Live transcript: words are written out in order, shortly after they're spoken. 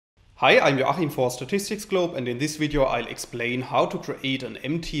Hi, I'm Joachim for Statistics Globe, and in this video I'll explain how to create an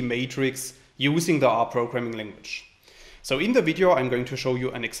empty matrix using the R programming language. So in the video I'm going to show you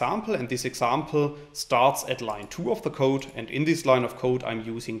an example, and this example starts at line 2 of the code, and in this line of code I'm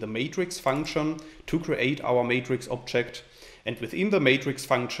using the matrix function to create our matrix object. And within the matrix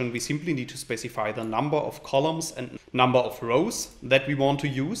function we simply need to specify the number of columns and number of rows that we want to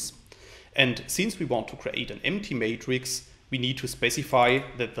use. And since we want to create an empty matrix, we need to specify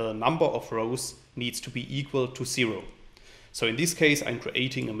that the number of rows needs to be equal to 0. So in this case, I'm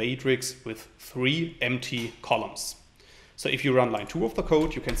creating a matrix with 3 empty columns. So if you run line 2 of the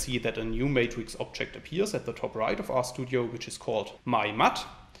code, you can see that a new matrix object appears at the top right of RStudio, which is called mymat.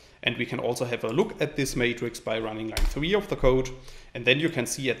 And we can also have a look at this matrix by running line 3 of the code. And then you can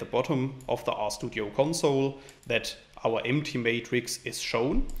see at the bottom of the RStudio console that our empty matrix is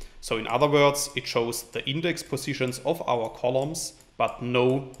shown. So in other words, it shows the index positions of our columns, but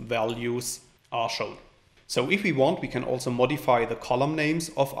no values are shown. So if we want, we can also modify the column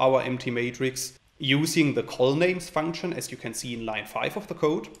names of our empty matrix using the colnames function, as you can see in line 5 of the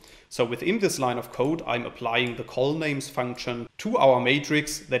code. So within this line of code, I'm applying the colnames function to our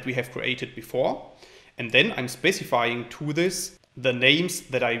matrix that we have created before. And then I'm specifying to this the names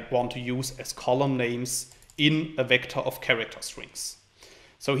that I want to use as column names in a vector of character strings.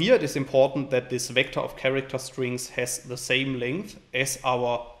 So here it is important that this vector of character strings has the same length as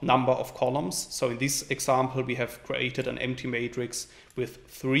our number of columns. So in this example, we have created an empty matrix with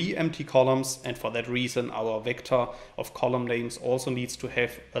 3 empty columns, and for that reason, our vector of column names also needs to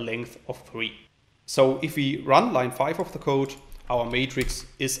have a length of 3. So if we run line 5 of the code, our matrix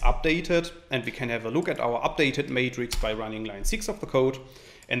is updated, and we can have a look at our updated matrix by running line 6 of the code.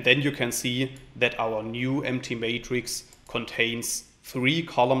 And then you can see that our new empty matrix contains 3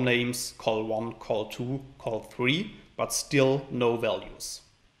 column names, col1, col2, col3, but still no values.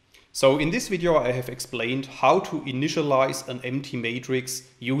 So in this video I have explained how to initialize an empty matrix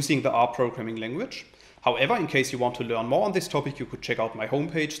using the R programming language. However, in case you want to learn more on this topic, you could check out my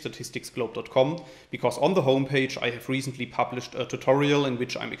homepage, statisticsglobe.com, because on the homepage I have recently published a tutorial in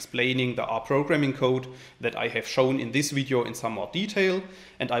which I'm explaining the R programming code that I have shown in this video in some more detail,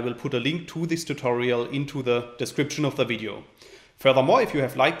 and I will put a link to this tutorial into the description of the video. Furthermore, if you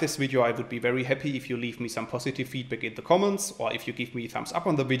have liked this video, I would be very happy if you leave me some positive feedback in the comments, or if you give me a thumbs up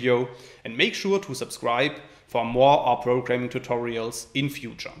on the video, and make sure to subscribe for more R programming tutorials in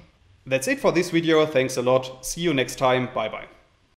future. That's it for this video. Thanks a lot. See you next time. Bye bye.